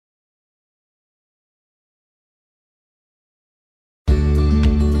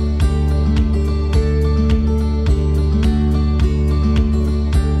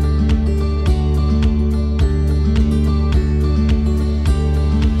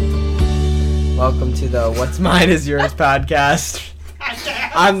welcome to the What's Mine Is Yours podcast.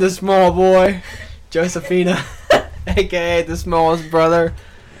 I'm the small boy, Josephina, aka the smallest brother,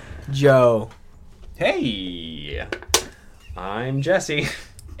 Joe. Hey, I'm Jesse.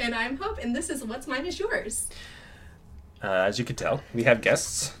 And I'm Hope, and this is What's Mine Is Yours. As you can tell, we have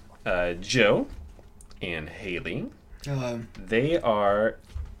guests, Joe and Haley. They are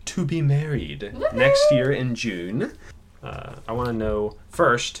to be married next year in June. I want to know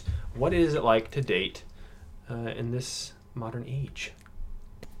first, what is it like to date in this modern age?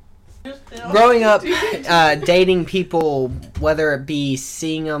 Growing up, dating people, whether it be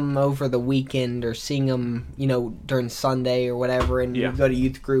seeing them over the weekend or seeing them, during Sunday or whatever, and you go to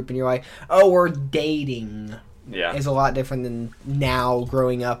youth group and you're like, oh, we're dating. Yeah. Is a lot different than now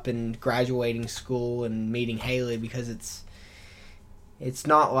growing up and graduating school and meeting Haley, because it's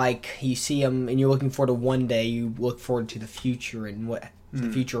not like you see them and you're looking forward to one day. You look forward to the future and what the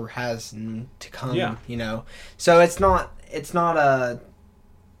future has to come, So it's not a...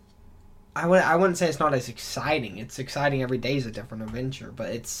 I wouldn't say it's not as exciting. It's exciting. Every day is a different adventure,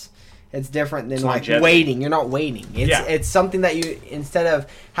 but it's different than like waiting. You're not waiting. It's something that you, instead of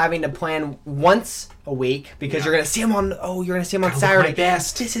having to plan once a week because you're gonna see them on Saturday. My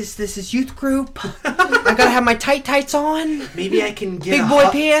best. This is youth group. I gotta have my tights on. Maybe I can get big boy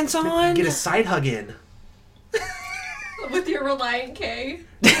pants on. Get a side hug in. With your Reliant K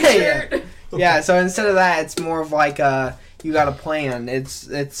t-shirt. Yeah. So instead of that, it's more of like you got to plan.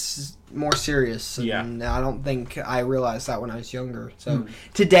 It's more serious. And I don't think I realized that when I was younger. So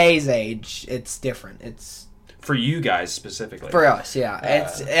today's age, it's different. It's for you guys specifically. For us, yeah.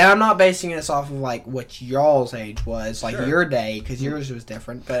 And I'm not basing this off of like what y'all's age was, like your day, because yours was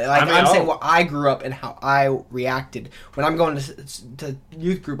different. But like I'm saying what I grew up and how I reacted when I'm going to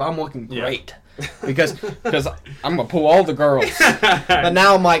youth group. I'm looking great because I'm gonna pull all the girls. But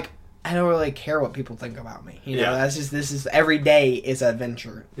now I'm like, I don't really care what people think about me. That's just, this is, every day is an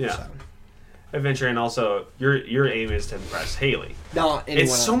adventure. Yeah. So. Adventure, and also your aim is to impress Haley. Not anyone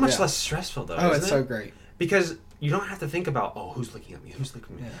It's so much less stressful though. Oh, it's so great. Because you don't have to think about, who's looking at me,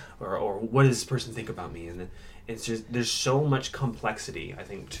 or what does this person think about me, and it's just, there's so much complexity, I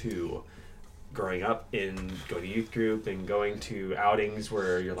think, to growing up and going to youth group and going to outings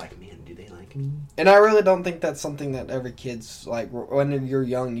where you're like, man, do they like me? And I really don't think that's something that every kid's like. When you're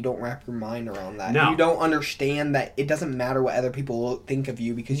young, you don't wrap your mind around that. No. You don't understand that it doesn't matter what other people think of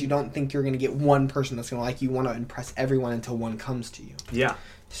you, because you don't think you're going to get one person that's going to like you. You want to impress everyone until one comes to you. Yeah.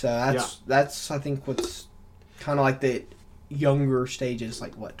 So that's I think what's kind of like the younger stages,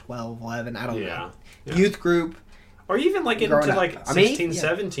 like what, 12, 11, I don't know. Yeah. Youth group. Or even like into like 16,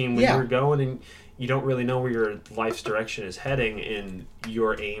 17 when you're going and you don't really know where your life's direction is heading, and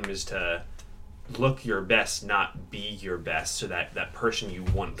your aim is to look your best, not be your best, so that that person you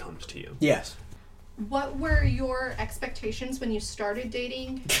want comes to you. Yes. What were your expectations when you started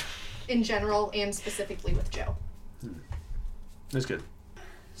dating in general and specifically with Joe? That's good.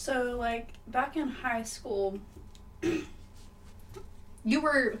 So, like, back in high school... You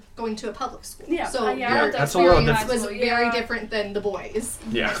were going to a public school. Yeah. So your experience was very different than the boys.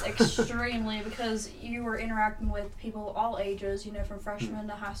 Yeah. Yes, extremely, because you were interacting with people all ages, from freshmen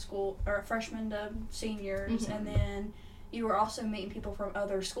to high school, or freshmen to seniors, and then you were also meeting people from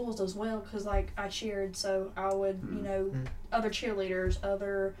other schools as well, because, like, I cheered, so I would, other cheerleaders,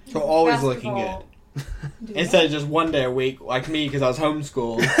 other So always basketball. looking good. Instead of just one day a week, like me, because I was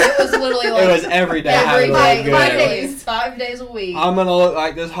homeschooled. It was literally like... It was every day. Every day. 5 days. 5 days a week. I'm going to look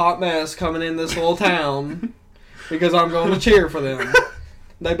like this hot mess coming in this little town because I'm going to cheer for them.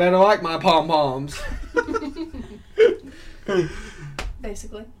 They better like my pom-poms.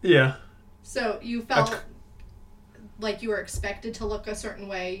 Basically. Yeah. So you felt like you were expected to look a certain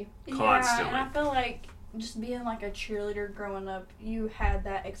way. Constantly. Yeah, and I feel like just being like a cheerleader growing up, you had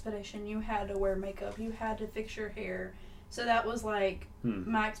that expectation. You had to wear makeup. You had to fix your hair. So that was like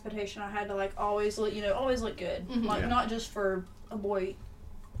my expectation. I had to like always look, always look good. Like not just for a boy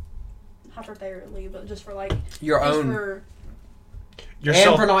hypertherapy, but just for like your own. For yourself.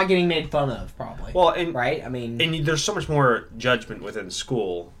 And for not getting made fun of, probably. Well, and right? I mean, and there's so much more judgment within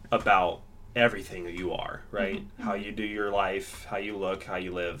school about everything that you are, right? How you do your life, how you look, how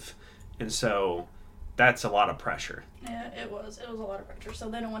you live, and so. That's a lot of pressure. Yeah, it was a lot of pressure. So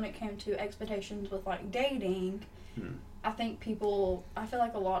then when it came to expectations with like dating, I feel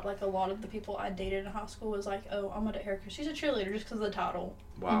like a lot of the people I dated in high school was like, oh, I'm gonna date her because she's a cheerleader just because of the title.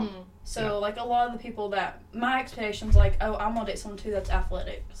 Wow. So like a lot of the people that my expectations like, oh, I'm gonna date someone too that's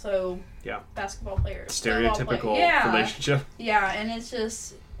athletic. So basketball players, stereotypical relationship. Yeah, and it's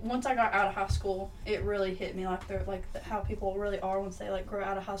just once I got out of high school, it really hit me like how people really are once they like grow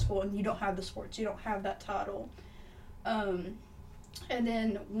out of high school and you don't have the sports, you don't have that title. And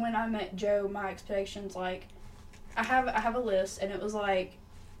then when I met Joe, my expectations, like I have a list, and it was like,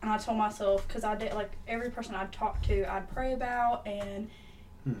 and I told myself, because I did, like, every person I'd talk to, I'd pray about, and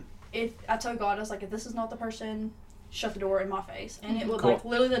if I told God, I was like, if this is not the person, shut the door in my face. And it would, like,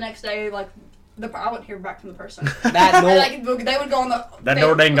 literally the next day, like, I wouldn't hear back from the person. That door, like, they would go on the... That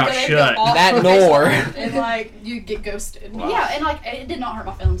door dang got shut. That door. And, like... You'd get ghosted. Wow. Yeah, and, like, it did not hurt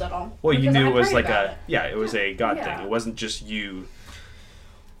my feelings at all. Well, you knew it was like it was a God Yeah. thing. It wasn't just you.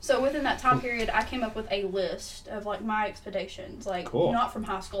 So within that time period, I came up with a list of, like, my expectations. Like, not from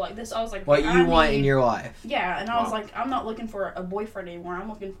high school. Like, this, I was like... What you want in your life. Yeah, and I was like, I'm not looking for a boyfriend anymore. I'm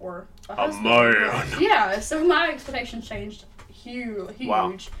looking for a husband. man. Yeah, so my expectations changed huge.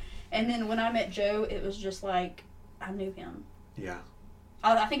 Wow. And then when I met Joe, it was just like, I knew him. Yeah.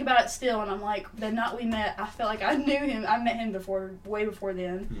 I think about it still, and I'm like, the night we met, I felt like I knew him. I met him way before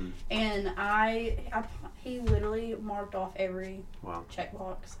then. And he literally marked off every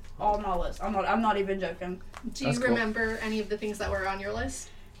checkbox on my list. I'm not even joking. Do you remember any of the things that were on your list?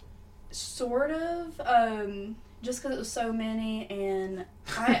 Sort of. Just because it was so many, and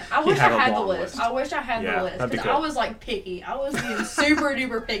I wish I had the list. I wish I had the list. Because I was, like, picky. I was being super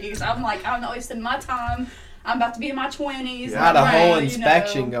duper picky. So I'm like, I'm not wasting my time. I'm about to be in my 20s. Yeah. I had a whole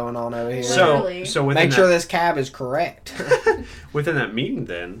inspection going on over here. So make sure this cab is correct. Within that meeting,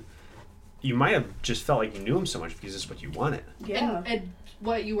 then, you might have just felt like you knew him so much because it's what you wanted. Yeah. And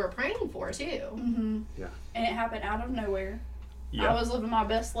what you were praying for, too. Mm-hmm. Yeah. And it happened out of nowhere. Yeah. I was living my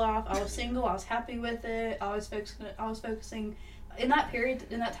best life. I was single. I was happy with it. I was focusing in that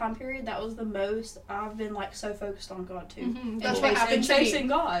time period. That was the most I've been, like, so focused on God too. Mm-hmm. That's what happened to chasing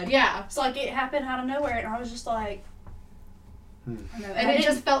God. Yeah. It's like it happened out of nowhere, and I was just like, and it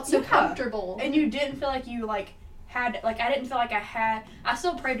just felt so comfortable. And you didn't feel like you had I didn't feel like I had. I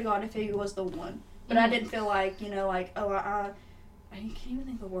still prayed to God if He was the one, but I didn't feel like I can't even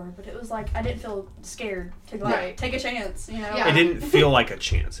think of the word, but it was like I didn't feel scared to take a chance, Yeah. It didn't feel like a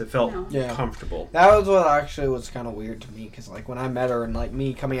chance. It felt comfortable. That was what actually was kind of weird to me, because like when I met her and like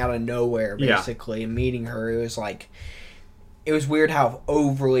me coming out of nowhere basically and meeting her, it was like, it was weird how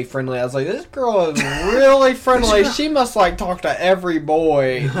overly friendly. I was like, this girl is really friendly. She must like talk to every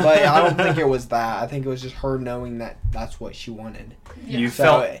boy. But I don't think it was that. I think it was just her knowing that that's what she wanted. Yeah. You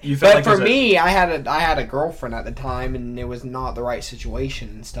felt but like for me, I had a girlfriend at the time, and it was not the right situation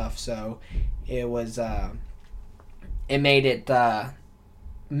and stuff. So it was it made it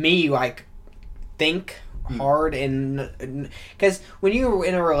me like think hard, and because when you're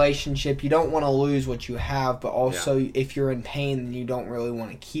in a relationship, you don't want to lose what you have, but also if you're in pain, then you don't really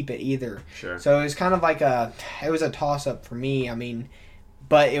want to keep it either. Sure. So it was kind of like it was a toss up for me. I mean,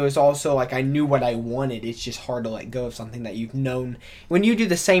 but it was also like I knew what I wanted. It's just hard to let go of something that you've known. When you do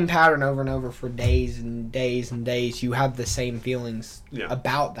the same pattern over and over for days and days and days, you have the same feelings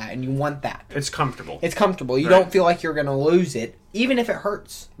about that, and you want that. It's comfortable. It's comfortable. You don't feel like you're going to lose it, even if it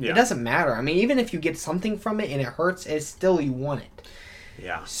hurts. Yeah. It doesn't matter. I mean, even if you get something from it and it hurts, it's still you want it.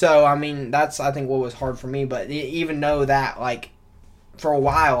 Yeah. So, I mean, that's, I think, what was hard for me. But even though that, like, for a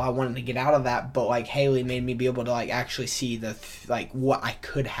while I wanted to get out of that, but like Haley made me be able to like actually see the like what I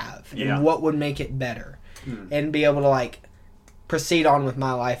could have and what would make it better, and be able to like proceed on with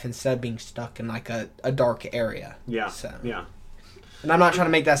my life instead of being stuck in like a dark area. Yeah. So and I'm not trying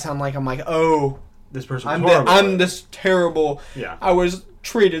to make that sound like I'm like, oh, this person was I'm this terrible. Yeah. I was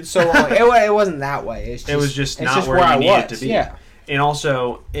treated so wrong. it wasn't that way. It was just not where you needed to be. Yeah. And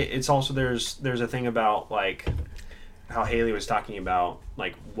also it's also there's a thing about like how Haley was talking about,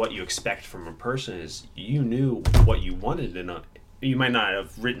 like, what you expect from a person is you knew what you wanted, and you might not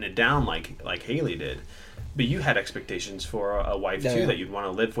have written it down like Haley did, but you had expectations for a wife too that you'd want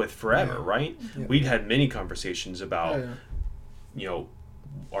to live with forever, right? Yeah. We'd had many conversations about, you know,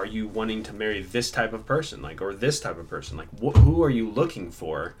 are you wanting to marry this type of person, like, or this type of person, like, who are you looking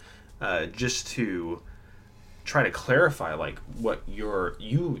for, just to try to clarify like what you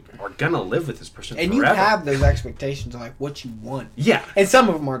are gonna live with this person and forever. You have those expectations of like what you want, and some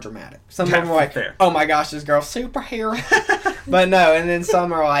of them are dramatic. Some of them are like, oh my gosh, this girl's superhero. But no, and then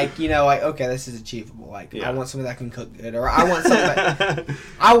some are like, you know, like, okay, this is achievable. Like, I want somebody that can cook good, or I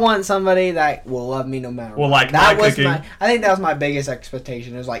want somebody that will love me no matter what. Like that was cooking. I think that was my biggest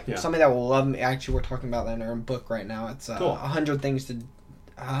expectation. It was like somebody that will love me. Actually, we're talking about that in our book right now. It's 100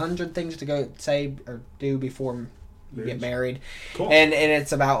 things to go say or do before you get married. Cool. And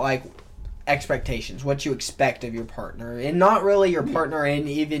it's about like expectations, what you expect of your partner, and not really your partner, and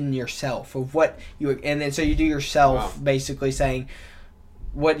even yourself, of what you, and then so you do yourself basically saying,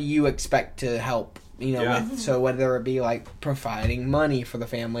 what do you expect to help? With, so whether it be like providing money for the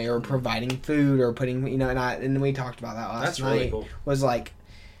family or providing food or putting, and we talked about that last night. Really cool. Was like,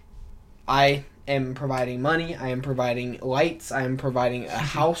 I am providing money. I am providing lights. I am providing a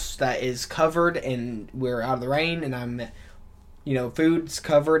house that is covered and we're out of the rain, and I'm, food's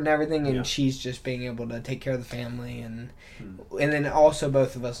covered and everything, and she's just being able to take care of the family, and then also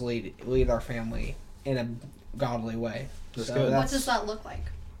both of us lead our family in a godly way. That's so good. What does that look like?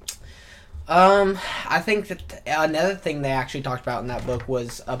 I think that another thing they actually talked about in that book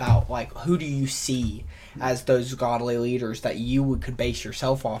was about, like, who do you see as those godly leaders that you could base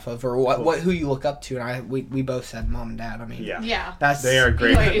yourself off of, or who you look up to, and we both said mom and dad. I mean, yeah, they are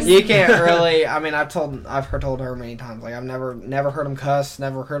great. Anyways. You can't really. I mean, I've told her many times, like, I've never heard them cuss,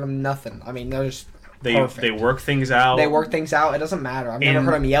 never heard them nothing. I mean, they're just perfect. They work things out. They work things out. It doesn't matter. I've never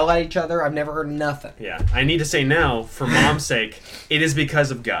heard them yell at each other. I've never heard nothing. Yeah, I need to say now, for mom's sake, it is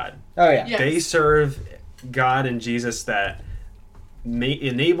because of God. Oh yeah, Yes. They serve God and Jesus that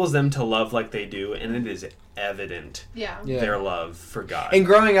enables them to love like they do, and it is evident their love for God. And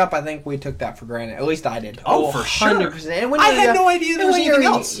growing up, I think we took that for granted. At least I did. Oh, for sure. 100%. And I had no idea there was anything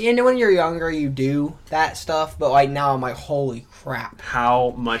else. And when you're younger, you do that stuff. But like now, I'm like, holy crap!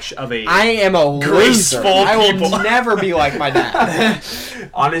 How much of a I am a graceful loser. I will people. never be like my dad.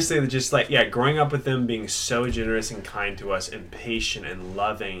 Honestly, just like growing up with them being so generous and kind to us and patient and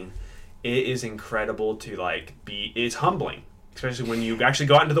loving, it is incredible to it's humbling. Especially when you actually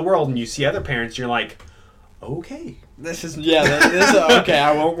go out into the world and you see other parents, you're like, okay. This is okay.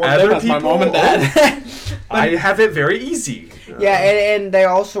 I won't want them as my mom and dad. I have it very easy. Yeah, and they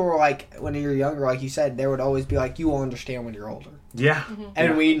also were like, when you're younger, like you said, they would always be like, you will understand when you're older. Yeah.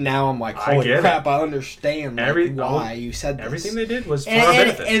 And now I'm like, holy crap, I understand why you said this. Everything they did was for our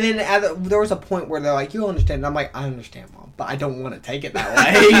benefit. And then there was a point where they're like, you'll understand. And I'm like, I understand, Mom, but I don't want to take it that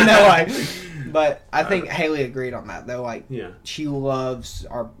way. But I think Haley agreed on that, though. Like, she loves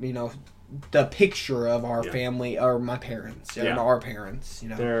our, the picture of our family, or my parents, and our parents.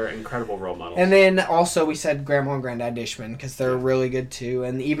 They're incredible role models. And then also we said Grandma and Granddad Dishman, because they're really good too.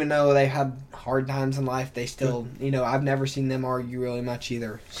 And even though they had hard times in life, they still, I've never seen them argue really much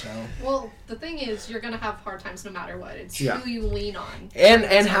either. So. Well, the thing is, you're gonna have hard times no matter what. It's who you lean on.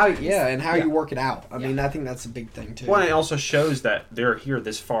 And how you work it out. I mean, I think that's a big thing too. Well, it also shows that they're here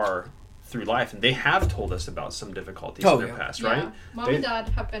this far through life, and they have told us about some difficulties in their past, right? Mom and Dad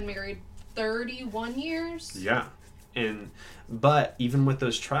have been married 31 years. Yeah. But even with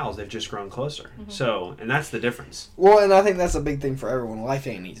those trials, they've just grown closer. So, and that's the difference. Well, and I think that's a big thing for everyone. Life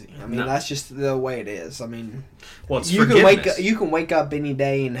ain't easy. I mean, that's just the way it is. I mean, it's you can wake up any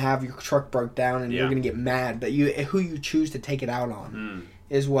day and have your truck broke down, and you're gonna get mad. But who you choose to take it out on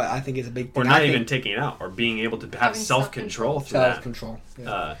is what I think is a big thing. Or not even taking it out, or being able to have self-control through that. Self-control.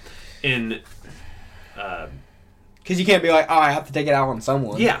 Because you can't be like, I have to take it out on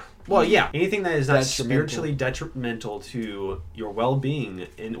someone. Yeah. Well, anything that is not spiritually detrimental to your well-being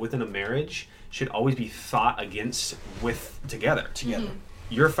within a marriage should always be fought against together.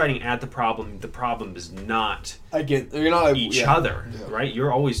 You're fighting at the problem. The problem is not you're not each other, right?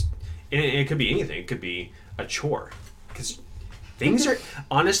 You're always, and it could be anything. It could be a chore, because things are,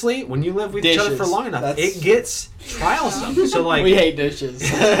 honestly, when you live with each other for long enough, it gets trialsome. So we hate dishes.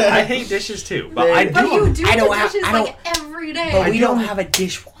 I hate dishes too, but I do. But you do dishes every day. But we don't have a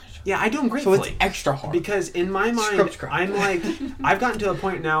dishwasher. Yeah, I do them gratefully. So it's extra hard. Because in my mind, I'm like, I've gotten to a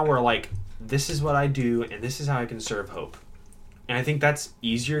point now where this is what I do, and this is how I can serve hope. And I think that's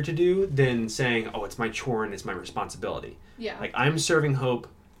easier to do than saying, it's my chore and it's my responsibility. Yeah. I'm serving hope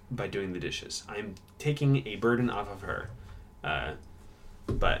by doing the dishes. I'm taking a burden off of her.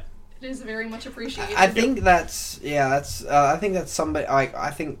 But it is very much appreciated. I think I think that's somebody. I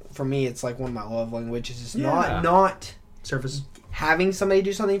think for me, it's like one of my love languages is not service, having somebody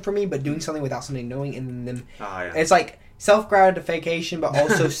do something for me, but doing something without somebody knowing, and then it's like self-gratification, but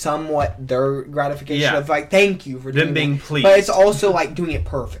also somewhat their gratification of thank you for doing them being pleased. But it's also doing it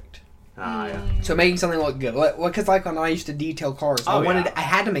perfect. Yeah. So making something look good. Because when I used to detail cars, I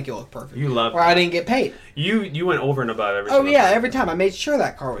had to make it look perfect. You love, or I didn't get paid. You went over and above every. Every time I made sure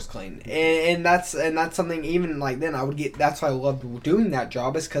that car was clean, and that's something. Even then, I would get. That's why I loved doing that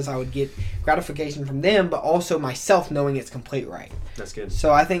job, is because I would get gratification from them, but also myself knowing it's complete right. That's good.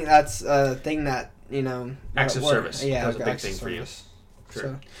 So I think that's a thing that acts of service. Yeah, that was a big thing for you.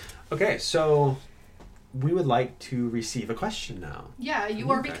 Sure. Okay, so we would like to receive a question now. Yeah,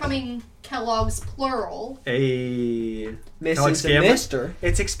 you are becoming Kellogg's plural. A Mrs. and Mr.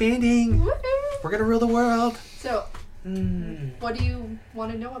 It's expanding. Woo-hoo. We're gonna rule the world. So, what do you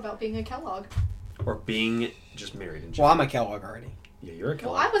want to know about being a Kellogg? Or being just married in general? Well, I'm a Kellogg already. Yeah, you're a Well,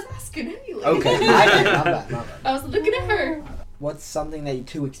 Kellogg. I was asking Haley. Okay, my bad. I was looking at her. What's something that you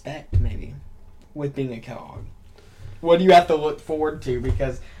to expect, maybe, with being a Kellogg? What do you have to look forward to?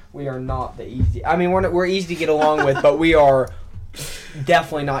 Because we are not the easy. I mean, we're easy to get along with, but we are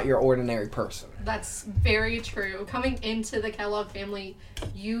definitely not your ordinary person. That's very true. Coming into the Kellogg family,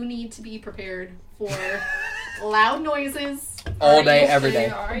 you need to be prepared for loud noises, All day, every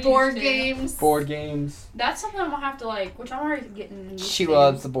day. board games. Board games. That's something I'm gonna have to like, which I'm already getting used She to.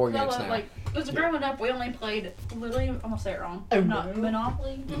 loves the board I games love, now. like, as growing up, we only played literally. I'm gonna say it wrong. Oh, Not no.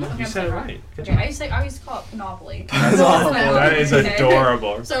 Monopoly. Mhm. Okay, You I'm said it saying right. Good Okay, job. I used to call it Monopoly. That is Okay.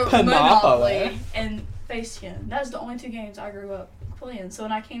 adorable. So Monopoly. Monopoly and Facetune. That's the only 2 games I grew up playing. So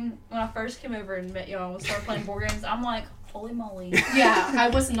when I first came over and met y'all and started playing board games, I'm like, holy moly. Yeah, I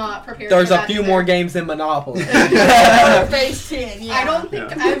was not prepared There's for a that few either. more games than Monopoly. Facetune, yeah. I don't think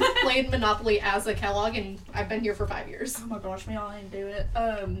Yeah. I've played Monopoly as a Kellogg, and I've been here for 5 years. Oh my gosh, we all need to do it.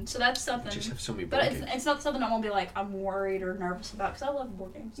 So that's something. Just have so many But board games. it's not something I'm gonna be like I'm worried or nervous about because I love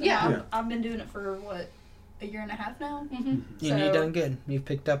board games. And Yeah. Yeah. I've been doing it for what, a year and a half now. Mm-hmm. You've So- done good. You've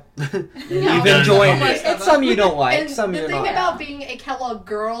picked up. Yeah. You've enjoyed Almost it. And some you don't like. And Some the you're thing not. about being a Kellogg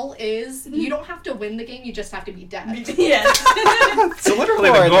girl is you don't have to win the game, you just have to be dead. Yes. It's literally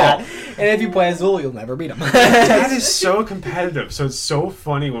Or the goal. that. And if you play Azul, you'll never beat him. Dad is so competitive, so it's so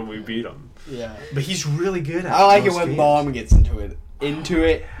funny when we beat him. Yeah. But he's really good at it. I like it most when games. Mom gets into it.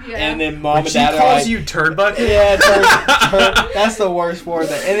 Yeah. And then Mom When and she Dad are calls like, you turd bucket. yeah, that's the worst word.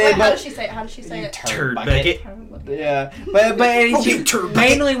 And Wait, then, how but, does she say it? How does she say you it? Turd bucket. bucket. Yeah, but Oh, she, you turd bucket.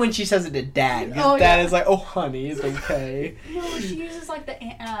 mainly when she says it to Dad, because Oh, Dad yeah. is like, "Oh, honey, it's okay." No, she uses like the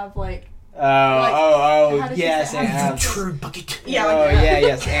Aunt Av, like Oh, how does she yes, say- Aunt how Abs. Turd bucket. Yeah, Oh, like that. yeah,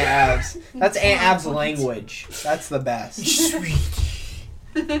 yes, Aunt Abs. That's Aunt Abs' language. That's the best. Sweet.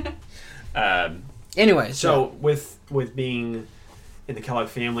 Anyway, So with being in the Kellogg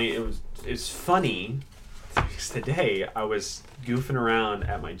family, it's funny. Because today I was goofing around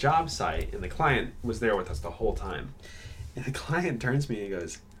at my job site, and the client was there with us the whole time. And the client turns to me and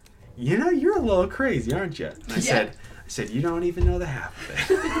goes, "You know, you're a little crazy, aren't you?" And I said, "You don't even know the half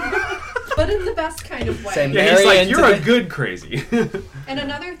of it." But in the best kind of way. Same. Yeah, he's Very like, into "You're a the- good crazy." And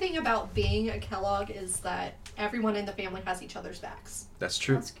another thing about being a Kellogg is that everyone in the family has each other's backs. That's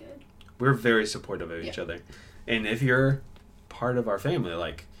true. That's good. We're very supportive of each other. And if you're part of our family,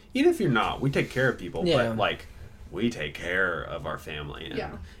 like, even if you're not, we take care of people, Yeah. but, like, we take care of our family. And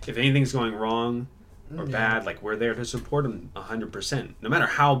Yeah. if anything's going wrong or Yeah. bad, like, we're there to support them 100%, no matter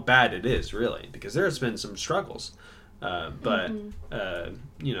how bad it is, really, because there's been some struggles. But,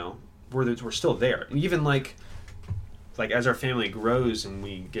 you know, we're still there. And even, like, as our family grows and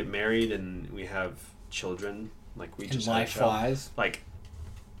we get married and we have children, like, we And just life had a child, flies. like,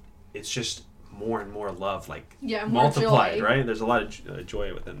 it's just more and more love, like, Yeah, more multiplied, joy. right? There's a lot of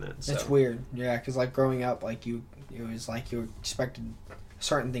joy within that. So. It's weird, yeah, because like growing up, like it was like you expected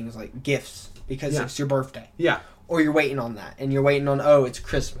certain things like gifts because Yeah. it's your birthday, Yeah, or you're waiting on that, and you're waiting on it's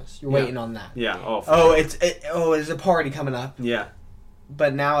Christmas, you're Yeah. waiting on that. yeah. There's a party coming up, Yeah,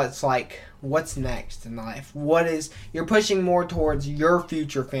 but now it's like, what's next in life? What is you're pushing more towards your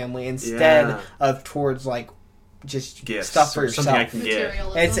future family instead Yeah. of towards like just gifts stuff for or something I yourself. can get.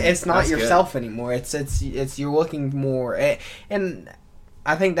 Materialism. It's not That's good. yourself anymore. It's you're looking more, and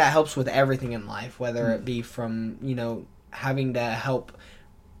I think that helps with everything in life, whether it be from having to help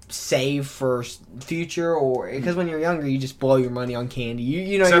save for future, or because when you're younger you just blow your money on candy.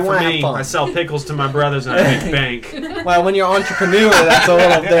 You Except you for want to have me, fun. I sell pickles to my brothers and I make bank. Well, when you're an entrepreneur, that's a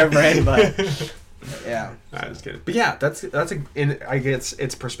little different, but yeah. I was kidding. But yeah, I guess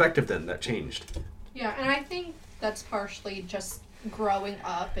it's perspective then that changed. Yeah, and I think that's partially just growing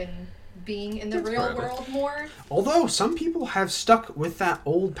up and being in the That's real part of it. world more. Although some people have stuck with that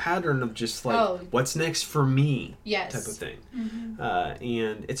old pattern of just like, what's next for me? Yes. Type of thing. Mm-hmm.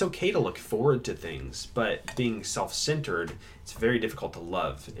 And it's okay to look forward to things, but being self-centered, it's very difficult to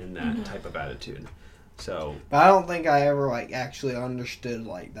love in that type of attitude. So But I don't think I ever actually understood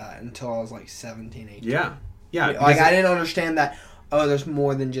like that until I was 17, 18. yeah. I didn't understand that. Oh, there's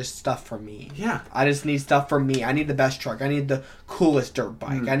more than just stuff for me. Yeah. I just need stuff for me. I need the best truck. I need the coolest dirt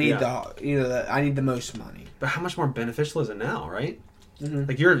bike. I need I need the most money. But how much more beneficial is it now, right? Mm-hmm.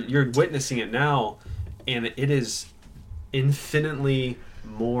 Like you're witnessing it now, and it is infinitely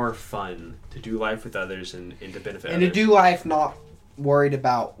more fun to do life with others and to benefit And to others. do life not worried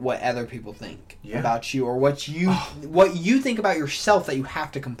about what other people think about you, or what you think about yourself that you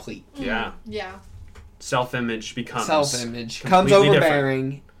have to complete. Yeah. Yeah. Self-image becomes Self-image comes completely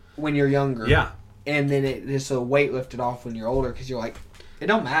overbearing when you're younger. Yeah. And then it's a weight lifted off when you're older because you're like, it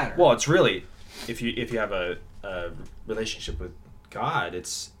don't matter. Well, it's really if you have a relationship with God,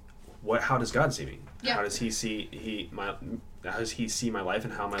 it's how does God see me? Yeah. How does he see my life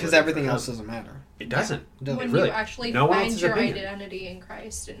and how am I? Because everything else doesn't matter. It doesn't. Yeah. When really, you actually no one find else's your opinion. identity in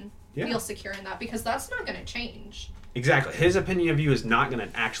Christ and Yeah. feel secure in that, because that's not going to change. Exactly. His opinion of you is not going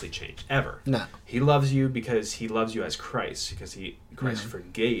to actually change ever. No. He loves you because he loves you as Christ, because Christ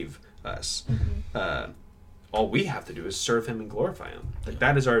forgave us. All we have to do is serve him and glorify him. Like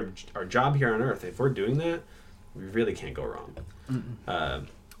that is our job here on earth. If we're doing that, we really can't go wrong.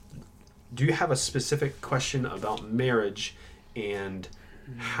 Do you have a specific question about marriage and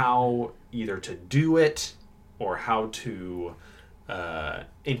how either to do it or how to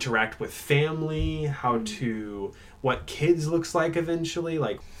interact with family, what kids looks like eventually?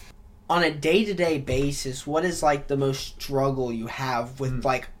 Like on a day-to-day basis, what is like the most struggle you have with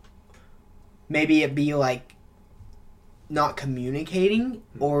like maybe it be like not communicating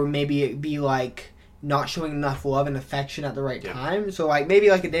or maybe it be like not showing enough love and affection at the right time? So like maybe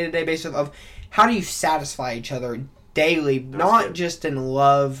like a day-to-day basis of how do you satisfy each other daily, not just in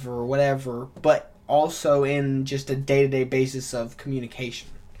love or whatever, but also in just a day-to-day basis of communication.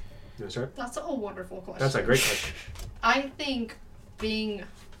 Yes, sir. That's a wonderful question. That's a great question. I think being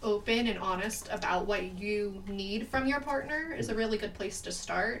open and honest about what you need from your partner is a really good place to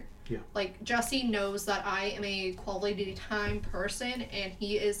start. Yeah. Like, Jesse knows that I am a quality time person and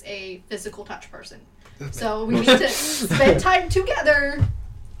he is a physical touch person. So we need to spend time together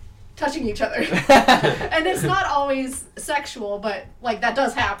touching each other. And it's not always sexual, but like that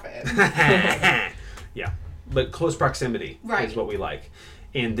does happen. Yeah. But close proximity is what we like.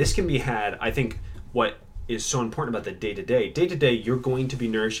 And this can be had, I think, what is so important about the day-to-day, you're going to be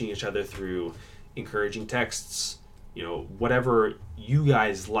nourishing each other through encouraging texts, whatever you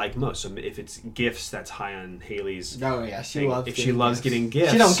guys like most. So if it's gifts, that's high on Haley's. Oh yeah, she thing. loves. If she loves getting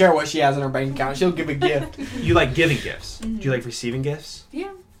gifts, she don't care what she has in her bank account. She'll give a gift. You like giving gifts. Do you like receiving gifts?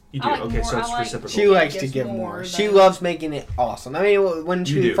 Yeah. You do. Like okay, more, so it's like reciprocal. She likes to gifts give more more. than- She loves making it awesome. I mean, when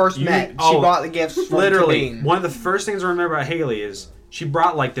she first met, she bought the gifts from literally, Tabine. one of the first things I remember about Haley is she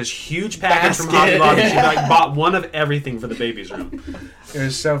brought like this huge package from Hobby Lobby. She like bought one of everything for the baby's room. It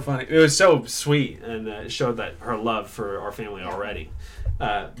was so funny. It was so sweet, and it showed that her love for our family already.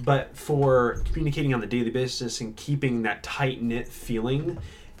 But for communicating on the daily basis and keeping that tight knit feeling,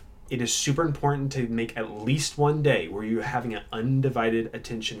 it is super important to make at least one day where you're having an undivided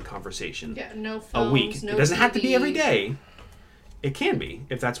attention conversation. Yeah, no phones, a week. no It doesn't TV. have to be every day. It can be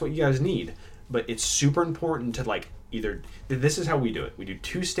if that's what you guys need. But it's super important to like either. This is how we do it. We do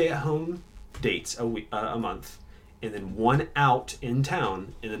 2 stay-at-home dates a month, and then 1 out in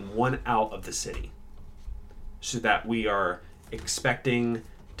town, and then 1 out of the city, so that we are expecting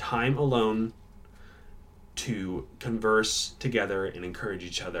time alone to converse together and encourage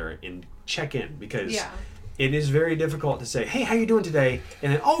each other and check in, because it is very difficult to say, hey, how you doing today?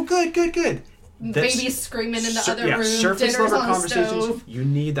 And then, oh, good. Baby's screaming in the other room, surface dinner's level on the conversations. stove. You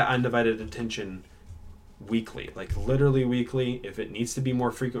need that undivided attention weekly, like literally weekly. If it needs to be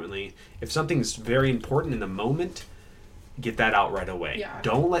more frequently, if something's very important in the moment, get that out right away. Yeah.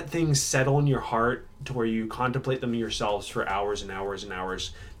 Don't let things settle in your heart to where you contemplate them yourselves for hours and hours and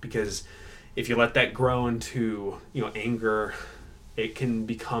hours, because if you let that grow into anger, it can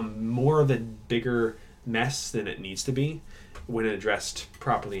become more of a bigger mess than it needs to be when addressed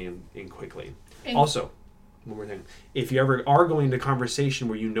properly and quickly. And also, one more thing. If you ever are going to conversation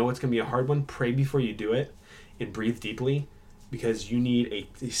where you know it's going to be a hard one, pray before you do it and breathe deeply, because you need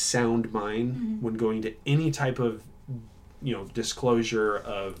a sound mind when going to any type of disclosure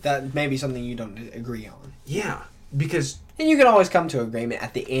of... That may be something you don't agree on. Yeah, because... And you can always come to agreement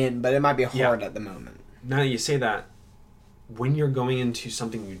at the end, but it might be hard at the moment. Now that you say that, when you're going into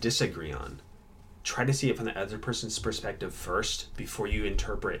something you disagree on, try to see it from the other person's perspective first before you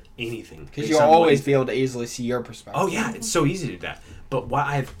interpret anything. Because you'll always be able to easily see your perspective. Oh yeah, it's so easy to do that. But what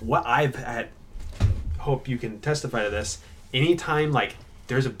I've had, hope you can testify to this. Anytime like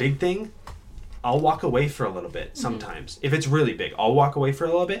there's a big thing, I'll walk away for a little bit. Sometimes, if it's really big, I'll walk away for a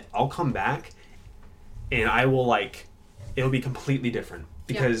little bit. I'll come back, and I will it'll be completely different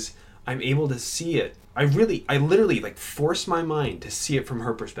because I'm able to see it. I literally force my mind to see it from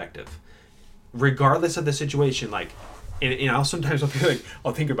her perspective. Regardless of the situation, and I'll sometimes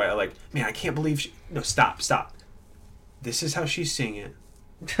I'll think about it man, I can't believe no, stop. This is how she's seeing it.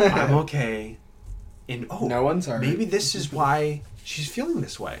 I'm okay. And no one's hurt. Maybe this is why she's feeling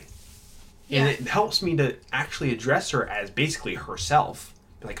this way. And it helps me to actually address her as basically herself.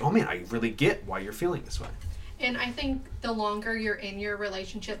 Like, oh man, I really get why you're feeling this way. And I think the longer you're in your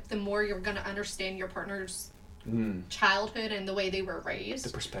relationship, the more you're going to understand your partner's childhood and the way they were raised. The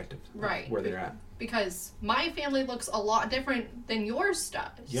perspective. Right. Where they're at. Because my family looks a lot different than yours does.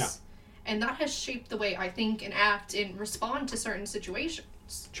 Yeah. And that has shaped the way I think and act and respond to certain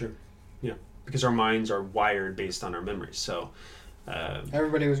situations. True. Yeah. Because our minds are wired based on our memories. So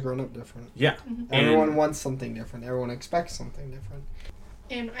everybody was grown up different. Yeah. Everyone wants something different. Everyone expects something different.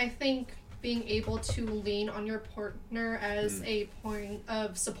 And I think being able to lean on your partner as a point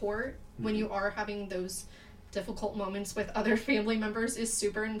of support when you are having those difficult moments with other family members is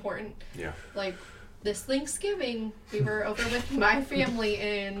super important. Yeah. Like this Thanksgiving, we were over with my family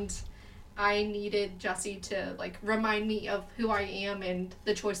and I needed Jesse to like remind me of who I am and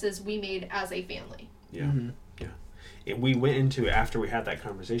the choices we made as a family. Yeah. Yeah. And we went into, after we had that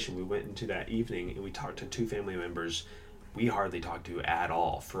conversation, we went into that evening and we talked to 2 family members we hardly talked to at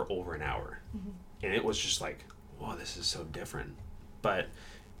all for over an hour. And it was just like, whoa, this is so different. But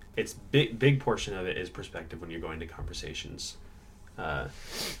it's big portion of it is perspective when you're going to conversations. And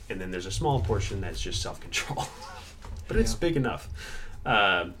then there's a small portion that's just self-control. But it's big enough.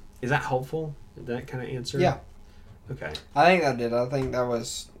 Is that helpful? Did that kind of answer? Yeah. Okay. I think that did. I think that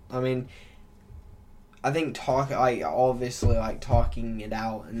was, I think obviously talking it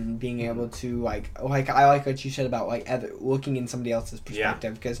out and being able to I like what you said about looking in somebody else's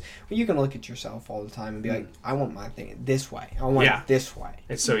perspective, because you can look at yourself all the time and be like, I want my thing this way. I want it this way.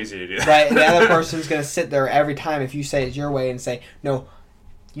 It's so easy to do that. But the other person's going to sit there every time if you say it's your way and say, no,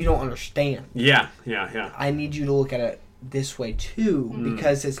 you don't understand. Yeah. I need you to look at it this way too,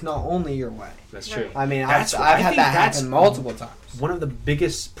 because it's not only your way. That's true. I mean, I've had that happen multiple times. One of the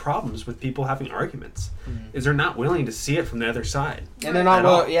biggest problems with people having arguments is they're not willing to see it from the other side. And they're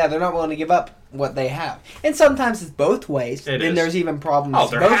not they're not willing to give up what they have. And sometimes it's both ways. Then there's even problems Oh,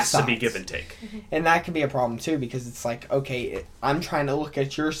 there both has sides. to be give and take. And that can be a problem too, because it's like, okay, I'm trying to look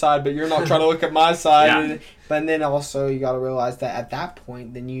at your side, but you're not trying to look at my side. But then also you got to realize that at that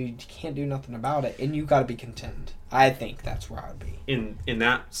point, then you can't do nothing about it, and you got to be content. I think that's where I would be. In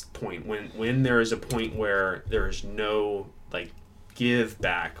that point, when there is a point where there is no give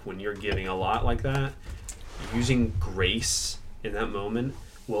back, when you're giving a lot like that, using grace in that moment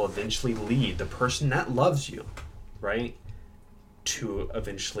will eventually lead the person that loves you, right, to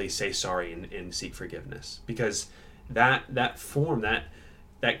eventually say sorry and seek forgiveness. Because that form,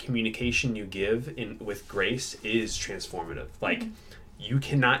 that communication you give with grace is transformative. You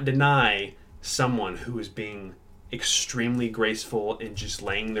cannot deny someone who is being extremely graceful and just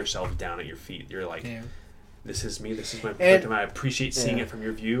laying themselves down at your feet. You're like, this is me, this is my perspective, I appreciate seeing it from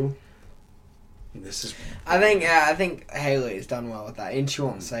your view. And this is... I think Haley has done well with that, and she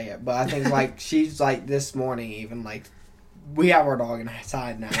won't say it, but I think she's this morning even we have our dog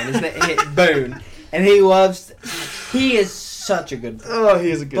inside now, and his name Boone, and he is such a good boy. Oh,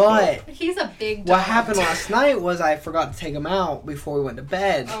 he is a good dog. He's a big dog. What happened last night was I forgot to take him out before we went to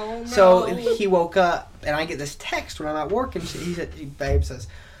bed. Oh, no. So he woke up, and I get this text when I'm at work, and Babe says,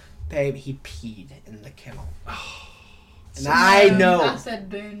 "Babe, he peed in the kennel." And I know. I said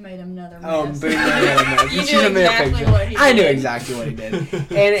Boone made another mess. Oh, Boone made another mess. You She knew sent me a exactly picture. what he I knew did. exactly what he did.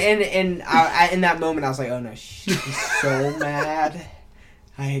 And I, in that moment, I was like, oh no, she's so mad.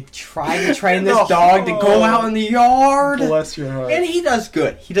 I had tried to train this dog to go out in the yard. Bless your heart. And he does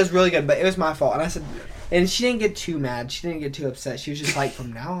good. He does really good, but it was my fault. And I said, and she didn't get too mad. She didn't get too upset. She was just like,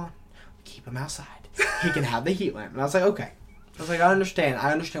 from now on, keep him outside. He can have the heat lamp. And I was like, okay. I was like, I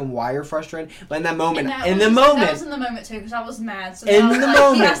understand why you're frustrated. But in that moment, That was in the moment too, because I was mad. So in the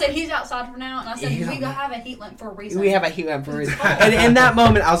moment, I said he's outside for now, and I said we gotta have a heat lamp for a reason. We have a heat lamp for a reason. And in that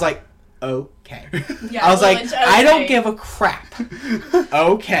moment, I was like, okay. Yeah, I was like, okay. I don't give a crap.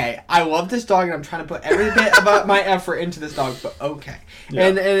 Okay, I love this dog, and I'm trying to put every bit about my effort into this dog. But okay. Yeah.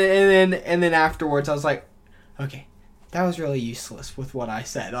 And then afterwards, I was like, okay, that was really useless with what I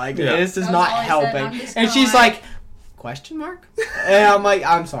said. This is not helping. And she's like, question mark? And I'm like,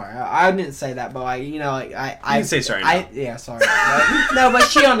 I'm sorry, I didn't say that, but I didn't say sorry. Yeah, sorry. But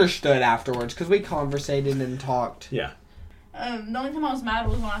she understood afterwards because we conversated and talked. Yeah. The only time I was mad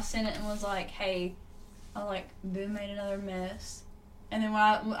was when I sent it and was like, hey, Boone made another mess. And then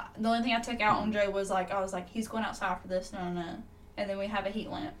the only thing I took out on Joe was I was like, he's going outside for this, no. And then we have a heat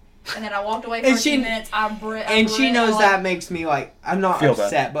lamp. And then I walked away for a few minutes. She knows that makes me I'm not feel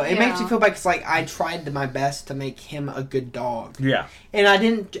upset, but it makes me feel bad because I tried my best to make him a good dog. Yeah. And I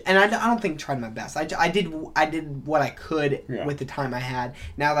didn't, and I don't think tried my best. I did what I could with the time I had.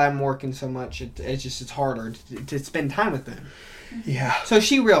 Now that I'm working so much, it's harder to spend time with them. Yeah. So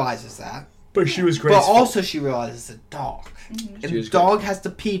she realizes that. But she was graceful. But also she realizes a dog. Mm-hmm. And dog has to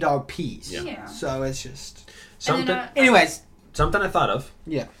pee, dog pees. Yeah. So it's just something. Anyways. Something I thought of.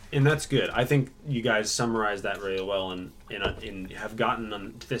 Yeah. And that's good. I think you guys summarized that really well and have gotten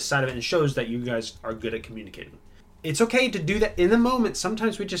on to this side of it, and shows that you guys are good at communicating. It's okay to do that in the moment.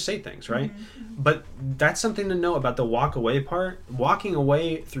 Sometimes we just say things, right? Mm-hmm. But that's something to know about the walk away part. Walking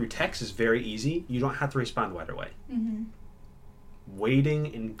away through text is very easy. You don't have to respond right away. Mm-hmm.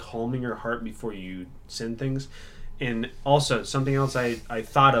 Waiting and calming your heart before you send things. And also, something else I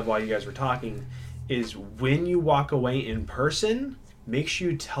thought of while you guys were talking is when you walk away in person, make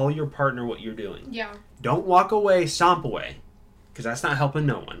sure you tell your partner what you're doing. Yeah. Don't walk away, stomp away, because that's not helping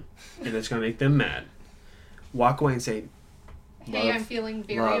no one, and it's going to make them mad. Walk away and say, hey, I'm feeling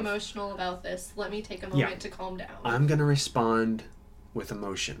very emotional about this. Let me take a moment to calm down. I'm going to respond with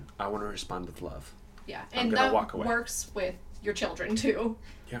emotion. I want to respond with love. Yeah, and that works with your children, too.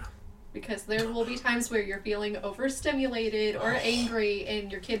 Yeah. Because there will be times where you're feeling overstimulated or angry, and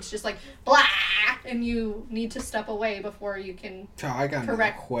your kid's just like, blah, and you need to step away before you can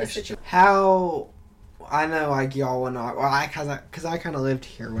correct the situation. How, I know, like, y'all were not, well, because I kind of lived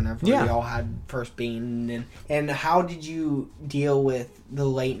here whenever y'all had first been, and how did you deal with the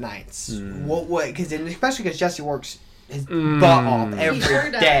late nights? What, because, especially because Jesse works his butt off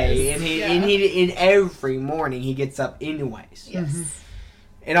every day, and every morning he gets up anyways. Yes. Mm-hmm.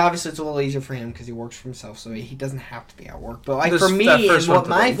 And obviously it's a little easier for him because he works for himself, so he doesn't have to be at work. But like for me and what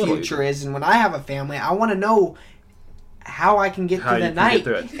my future is, and when I have a family, I want to know how I can get through the night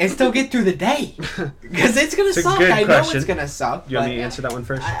and still get through the day. Because it's going to suck. I know it's going to suck. You want me to answer that one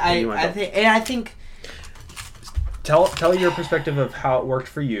first? I think... Tell your perspective of how it worked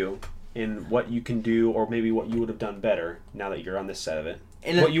for you and what you can do, or maybe what you would have done better now that you're on this side of it.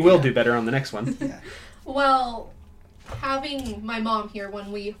 And what you will do better on the next one. Yeah. Well... having my mom here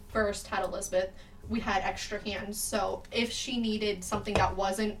when we first had Elizabeth, we had extra hands. So if she needed something that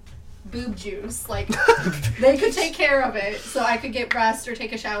wasn't boob juice, like, they could take care of it. So I could get rest or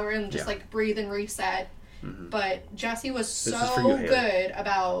take a shower and just, like, breathe and reset. Mm-hmm. But Jesse was so good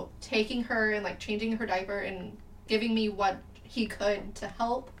about taking her and, like, changing her diaper and giving me what he could to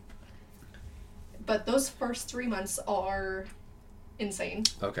help. But those first 3 months are... insane.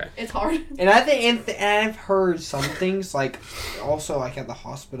 Okay. It's hard. And I think, and I've heard some things, like, also, like, at the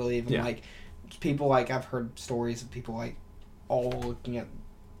hospital, even, like, people, like, I've heard stories of people, like, all looking at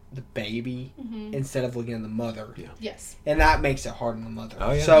the baby instead of looking at the mother. Yeah. Yes. And that makes it hard on the mother.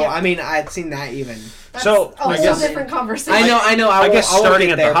 Oh, yeah. So, I mean, I'd seen that even. That's a whole different conversation. I know. I guess starting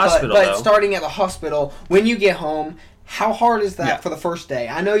at the hospital, but starting at the hospital, when you get home, how hard is that for the first day?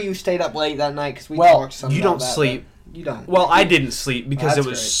 I know you stayed up late that night because we talked some you about don't that, sleep. You don't. Well, I didn't sleep because it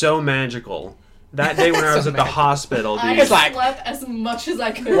was so magical. That day when I was at the hospital, dude. I slept as much as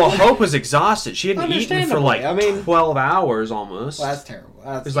I could. Well, Hope was exhausted. She hadn't eaten for like 12 hours almost. Well, that's terrible.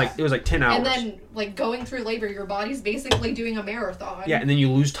 It was like 10 hours. And then, like, going through labor, your body's basically doing a marathon. Yeah, and then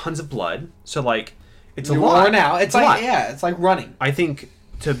you lose tons of blood. So, like, it's a lot. You're worn out. It's like, it's like running. I think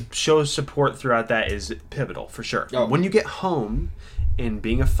to show support throughout that is pivotal, for sure. Oh. When you get home and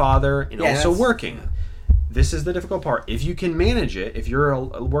being a father and also working... This is the difficult part. If you can manage it, if your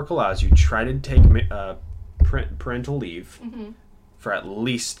work allows you, try to take parental leave for at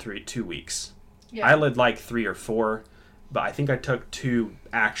least 2 weeks. Yeah. I led like 3 or 4, but I think I took 2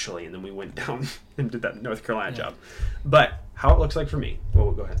 actually, and then we went down and did that North Carolina job. But how it looks like for me.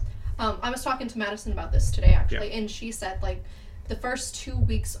 Well, go ahead. I was talking to Madison about this today, actually, and she said, like, the first 2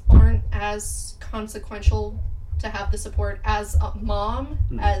 weeks aren't as consequential to have the support as a mom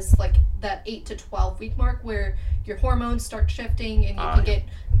as like that 8 to 12 week mark where your hormones start shifting and you can get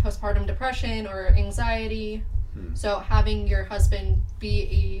postpartum depression or anxiety. So having your husband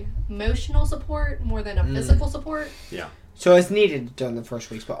be emotional support more than a physical support. Yeah. So it's needed during the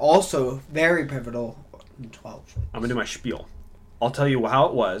first weeks, but also very pivotal in 12 weeks. I'm gonna do my spiel. I'll tell you how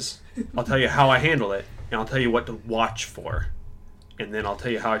it was. I'll tell you how I handle it, and I'll tell you what to watch for, and then I'll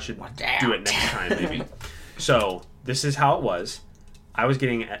tell you how I should do it next time, maybe. So, this is how it was. I was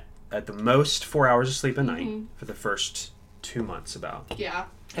getting at the most 4 hours of sleep a night for the first 2 months about. Yeah.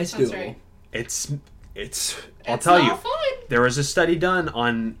 It's doable. Right. It's I'll tell you. Fun. There was a study done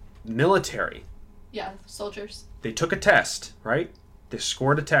on military. Yeah, soldiers. They took a test, right? They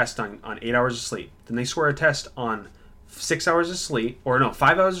scored a test on 8 hours of sleep. Then they scored a test on 6 hours of sleep, 5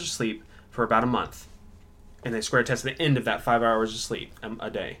 hours of sleep for about a month. And they scored a test at the end of that 5 hours of sleep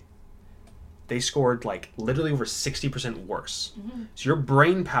a day. They scored like literally over 60% worse. So your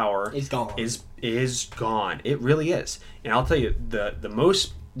brain power is gone. Is gone. It really is. And I'll tell you, the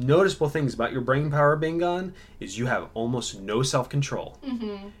most noticeable things about your brain power being gone is you have almost no self-control.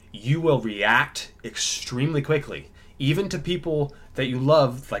 You will react extremely quickly, even to people that you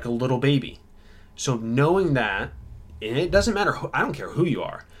love like a little baby. So knowing that, and it doesn't matter I don't care who you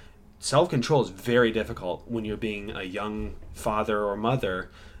are, self-control is very difficult when you're being a young father or mother,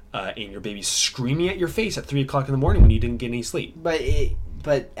 and your baby's screaming at your face at 3 o'clock in the morning when you didn't get any sleep. But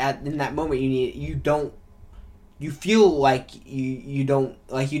in that moment you feel like you don't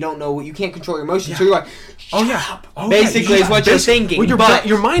know, you can't control your emotions, so you're like, shut up. Basically is what you're thinking. Well,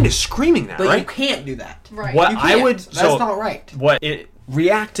 your mind is screaming that, but right? you can't do that. Right. What You I can't. would That's not right.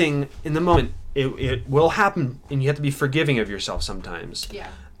 Reacting in the moment, it will happen, and you have to be forgiving of yourself sometimes. Yeah.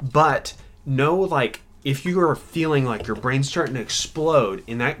 But know, like, if you are feeling like your brain's starting to explode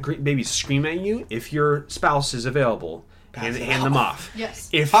and that baby's screaming at you, if your spouse is available, hand them off. Yes.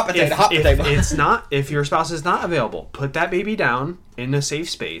 If your spouse is not available, put that baby down in a safe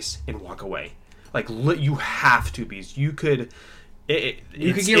space and walk away. Like, you have to be. You could.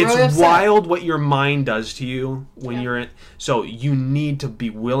 You could get really it's upset. wild what your mind does to you when you're in. So you need to be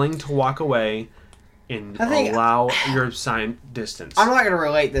willing to walk away and allow your distance. I'm not going to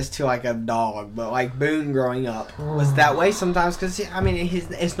relate this to like a dog, but like Boone growing up was that way sometimes because, I mean,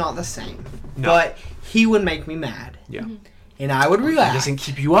 it's not the same. No. But he would make me mad. Yeah. And I would He relax. doesn't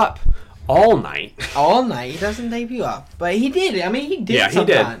keep you up all night. All night. He doesn't take you up. But he did. I mean, he did Yeah,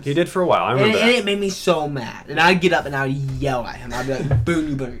 sometimes. he did for a while. I remember And that. it made me so mad. And I'd get up and I'd yell at him. I'd be like, Boone,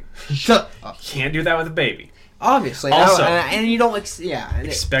 you better shut up. Can't do that with a baby. Obviously. Also- and you don't,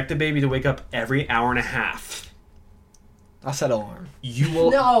 Expect the baby to wake up every hour and a half. I'll set an alarm. You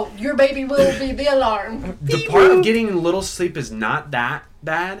will. No, your baby will be the alarm. The part of getting little sleep is not that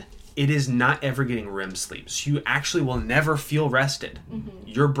bad. It is not ever getting REM sleep. So you actually will never feel rested. Mm-hmm.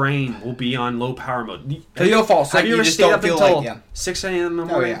 Your brain will be on low power mode. So you'll fall asleep. Have you You ever just stayed don't up feel until like, yeah. 6 a.m. in the Oh,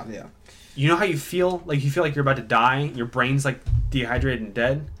 morning? yeah. You know how you feel? Like you feel like you're about to die? Your brain's like dehydrated and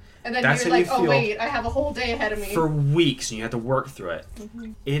dead? And then That's you're how like, you oh feel wait, I have a whole day ahead of me. For weeks, and you have to work through it.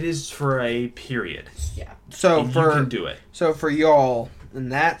 Mm-hmm. It is for a period. Yeah. So And you can do it. So for y'all in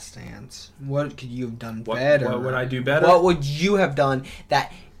that stance, what could you have done better? What would I do better? What would you have done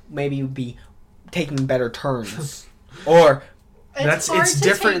that maybe would be taking better turns? Or It's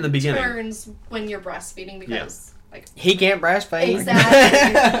different in the beginning. Turns when you're breastfeeding because like he can't breastfeed.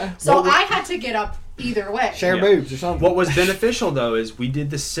 exactly. So I had to get up either way. Share boobs or something. What was beneficial though is we did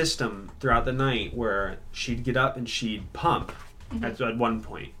this system throughout the night where she'd get up and she'd pump at one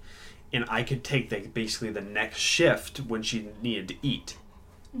point, and I could take basically the next shift when she needed to eat.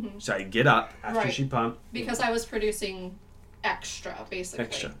 So I'd get up after Right. she'd pump Because I was producing extra,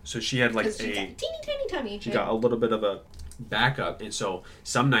 basically. So she had like 'Cause she's got teeny tiny tummy. she got a little bit of a backup, and so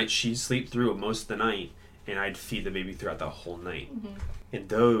some nights she'd sleep through most of the night, and I'd feed the baby throughout the whole night. And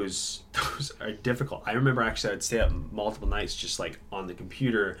those are difficult. I remember actually I'd stay up multiple nights just like on the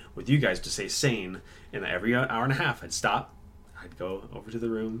computer with you guys to stay sane, and every hour and a half I'd stop, I'd go over to the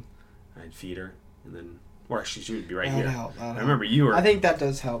room, I'd feed her, and then, or actually she would be right That'd here. help, that'd I remember you were. I think that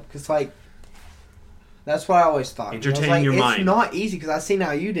does help because like that's what I always thought. Entertain I was like, your it's mind. not easy because I seen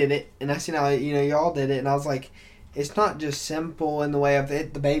how you did it and I seen how y'all did it, and I was like, it's not just simple in the way of the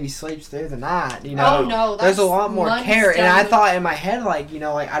baby sleeps through the night. Oh, no, there's a that's lot more months care. And down I the- thought in my head like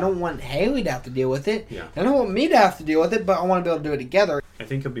I don't want Haley to have to deal with it. Yeah. I don't want me to have to deal with it, but I want to be able to do it together. I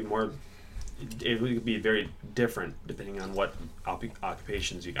think it'd be more. It would be very different depending on what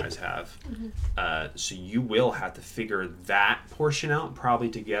occupations you guys have. So you will have to figure that portion out probably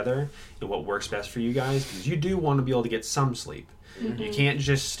together and what works best for you guys, because you do want to be able to get some sleep. You can't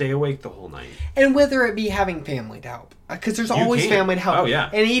just stay awake the whole night. And whether it be having family to help, because there's You always can. family to help. Oh, yeah.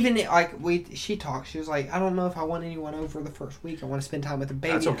 And even like she talked. She was like, I don't know if I want anyone over the first week. I want to spend time with the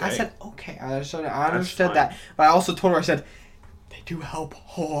baby. That's okay. I said, okay. I understood fine. that, but I also told her, I said, they do help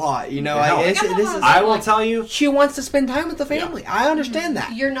a lot. You know, They help. like, this is. I will tell you. She wants to spend time with the family. I understand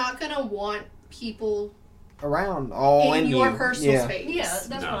that. You're not gonna want people Around all in your you. personal Yeah. space. Yeah, that's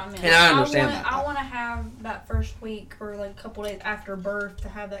No. what I meant. And I understand want, that. I want to have that first week or like a couple days after birth to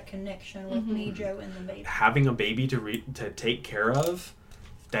have that connection with me, Joe, and the baby. Having a baby to take care of,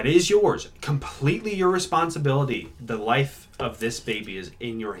 that is yours. Completely your responsibility. The life of this baby is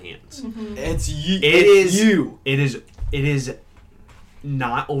in your hands. It's you. It is you. It is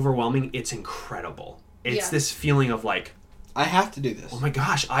not overwhelming. It's incredible. It's Yeah. this feeling of like, I have to do this. oh my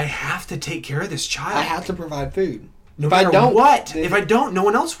gosh, I have to take care of this child. I have to provide food. No if I matter don't, what. then- If I don't, no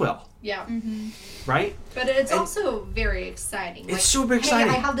one else will. Yeah. Right? But it's also very exciting. It's super Hey,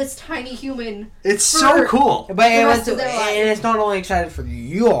 exciting. I have this tiny human. It's so cool. But the and rest it's, of their life. and it's not only exciting for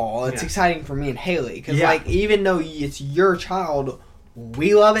you all, it's Yeah. exciting for me and Haley. Because, Yeah. like, even though it's your child,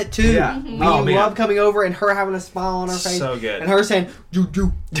 we love it too. Yeah. We Oh, man. love coming over and her having a smile on her face. So good. And her saying,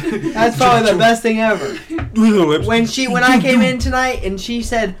 Joo. That's probably the best thing ever. When I came in tonight and she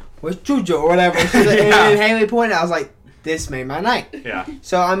said, where's Juju or whatever, she said, Yeah. and Haley pointed, I was like, this made my night. Yeah.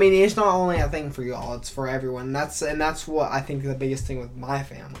 So I mean, it's not only a thing for y'all; it's for everyone. That's what I think the biggest thing with my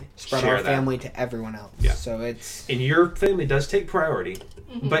family: spread Share our that. family to everyone else. Yeah. So it's And your family does take priority,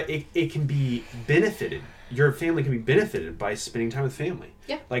 but it can be benefited. Your family can be benefited by spending time with family.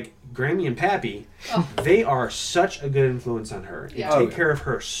 Yeah. Like Grammy and Pappy, Oh. they are such a good influence on her. They Yeah. take care of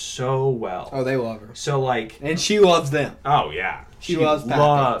her so well. oh, they love her, So like, and she loves them. oh yeah, She loves Pappy.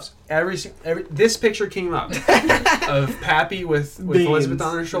 loves every. This picture came up of Pappy with Beans. Elizabeth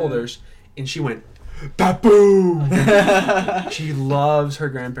on her shoulders, and she went, "Papu." She loves her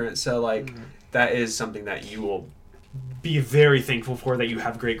grandparents, so like that is something that you will be very thankful for, that you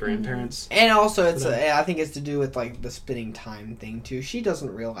have great grandparents. And also, I think it's to do with like the spending time thing too. She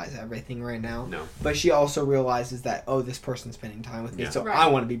doesn't realize everything right now. No. But she also realizes that this person's spending time with me, Yeah. so Right. I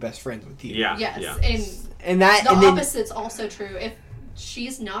want to be best friends with you. Yeah. Yes, Yeah. And that the and then, opposite's also true. If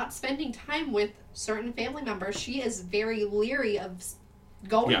she's not spending time with certain family members, she is very leery of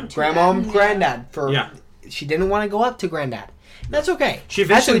going Yeah. to grandma them. and granddad Yeah. she didn't want to go up to granddad. That's okay. She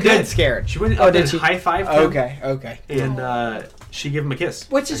eventually Actually did. scared. She went Oh, up did and she? high-fived him, Okay. and she gave him a kiss.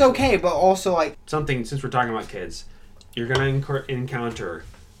 Which is okay, but also like Something, since we're talking about kids, you're going to encounter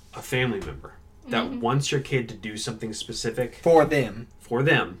a family member that wants your kid to do something specific for them,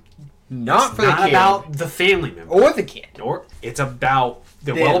 It's not for the not kid about the family member. or the kid. Or it's about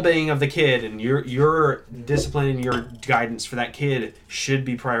the Them. well-being of the kid, and your discipline and your guidance for that kid should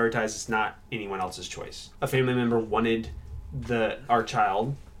be prioritized. It's not anyone else's choice. A family member wanted our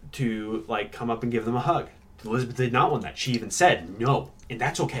child to like come up and give them a hug. Elizabeth did not want that. She even said no, and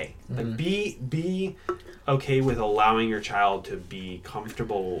that's okay. Like be okay with allowing your child to be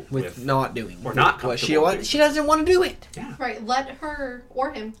comfortable With not doing or not what she comfortable wants. She doesn't want to do it. Yeah. Right, let her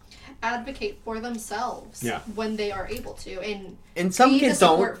or him advocate for themselves Yeah. when they are able to, and And some be the kids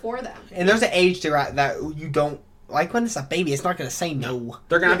support don't. for them. And there's an age to that you don't like when it's a baby. It's not gonna say no.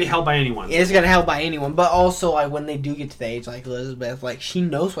 They're gonna be held by anyone. It's gonna help by anyone, but also like when they do get to the age like Elizabeth, like she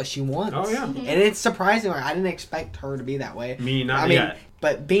knows what she wants. Oh yeah. And it's surprising. Like I didn't expect her to be that way. Me not I mean, yet.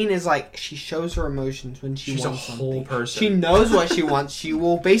 but Bean is like she shows her emotions when she She's a wants whole something. person. She knows what she wants. She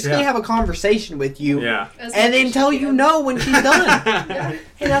will basically Yeah. have a conversation with you, Yeah. As and much then as tell she you can. no when she's done. Yeah.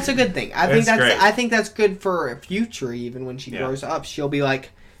 Hey, that's a good thing. I think That's great. I think that's good for a future. Even when she Yeah. grows up, she'll be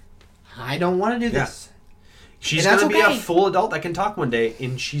like, I don't want to do Yeah. this. She's And that's gonna be okay. a full adult that can talk one day,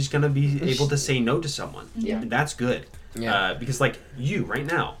 and she's gonna be able to say no to someone. Yeah. And that's good. Yeah. Because like you right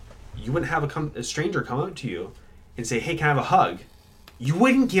now, you wouldn't have a stranger come up to you and say, "Hey, can I have a hug?" You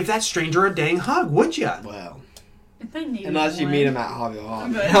wouldn't give that stranger a dang hug, would you? Well, If they need unless you one. meet him at Hobby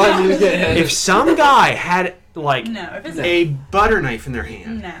Lobby. But- I'm just kidding. If some guy had like No, if it's a butter knife in their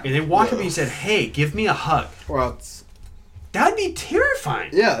hand, No. and they walked up and he said, "Hey, give me a hug," Well, it's, that'd be terrifying.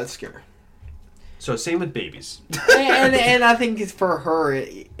 yeah, that's scary. So same with babies. and I think it's for her.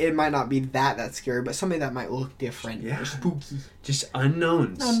 It might not be that scary, but somebody that might look different Yeah. or spooky. Just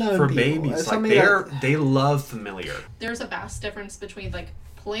unknowns Unknown for people. babies. Like Somebody they love familiar. There's a vast difference between like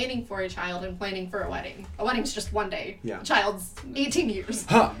planning for a child and planning for a wedding. A wedding's just one day. Yeah. A child's 18 years.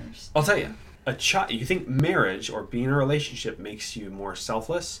 Huh. I'll tell you, a child. You think marriage or being in a relationship makes you more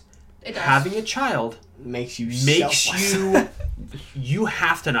selfless? It does. Having a child Makes you makes selfless. you. You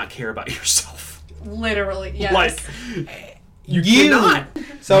have to not care about yourself. Literally, yes. Like you You- cannot.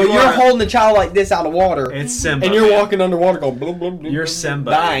 So You you're are- holding the child like this out of water, It's Simba. and you're man. walking underwater going blub, blub, blub, You're blub,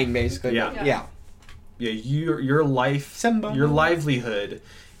 Simba. dying basically. Yeah. Yeah. Yeah, your life, Simba. your livelihood,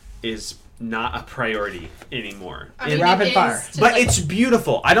 is not a priority anymore. I mean, Rapid it is fire. to, But like, it's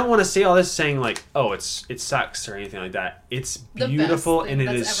beautiful. I don't want to say all this saying like, oh, it sucks or anything like that. It's The best beautiful thing and it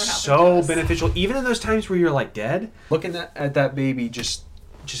that's is ever happened to so us. beneficial. Even in those times where you're like dead, looking at that baby just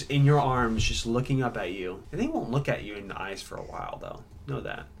in your arms, just looking up at you. And they won't look at you in the eyes for a while though. Know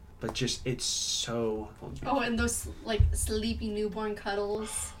that. But just it's so. Oh, and those like sleepy newborn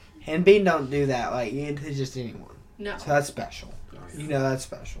cuddles. And Bean don't do that like to just anyone. No. So that's special. Oh, yeah. You know that's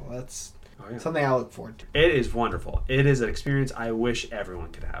special. That's Oh, yeah. something I look forward to. It is wonderful. It is an experience I wish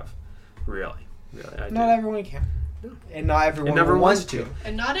everyone could have. Really, I do. Not everyone can, No. and not everyone And never wants wants to.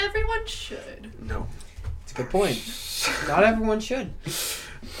 And not everyone should. No. It's a good point. Not everyone should.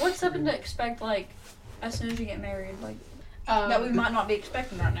 What's something to expect, like, as soon as you get married, like, Um, that we might not be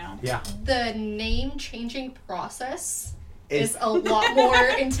expecting right now? Yeah. the name changing process It's is a lot more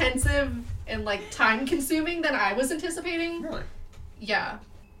intensive and like time consuming than I was anticipating. Really? Yeah.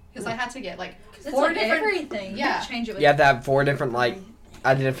 Because I had to get like Because it's four like different. everything. You Yeah. have to change it with you have to have 4 different like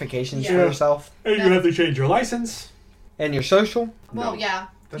identifications for Yeah. yourself And you have to change your license. and your social. Well, No. yeah,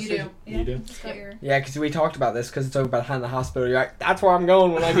 That's you it. do. You do. It's got your- Yeah, because we talked about this because it's over behind the hospital. You're like, that's where I'm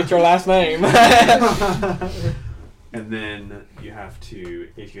going when I get your last name. And then you have to,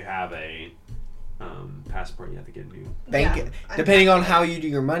 if you have a passport, you have to get a new bank. Depending on how you do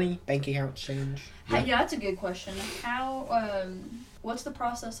your money, bank account change. Yeah, that's a good question. How? What's the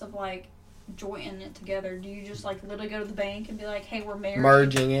process of like joining it together? Do you just like literally go to the bank and be like, "Hey, we're married"?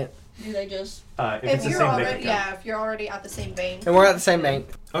 Merging it. Do they just? If you're already, if you're already at the same bank. And we're at the same bank.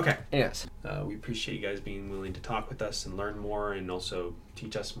 Okay. Yes. We appreciate you guys being willing to talk with us and learn more, and also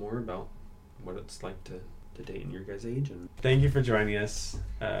teach us more about what it's like to date in your guys' age. And thank you for joining us.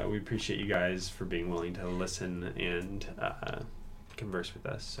 We appreciate you guys for being willing to listen and converse with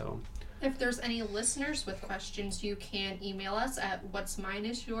us. So, if there's any listeners with questions, you can email us at what's mine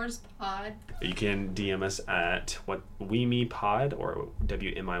is yours pod. You can DM us at whatwemepod or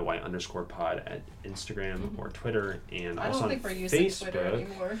WMIY_pod at Instagram or Twitter, and I also don't on think we're using Facebook. Twitter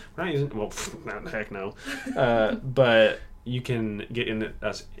anymore. We're not using, well, heck no. But you can get in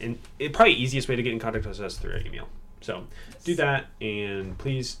us. Probably easiest way to get in contact with us through our email. So do that, and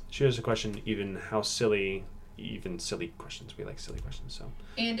please shoot us a question, even silly questions. We like silly questions. So.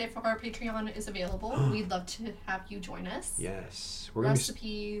 And if our Patreon is available, we'd love to have you join us. Yes, we're gonna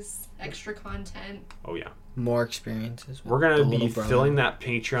recipes, extra content. Oh yeah, more experiences. We're gonna be filling that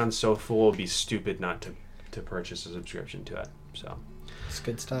Patreon so full, it'd be stupid not to purchase a subscription to it. So it's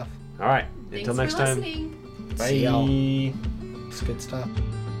good stuff. All right, Thanks until next time. Listening. Bye, y'all. It's good stuff.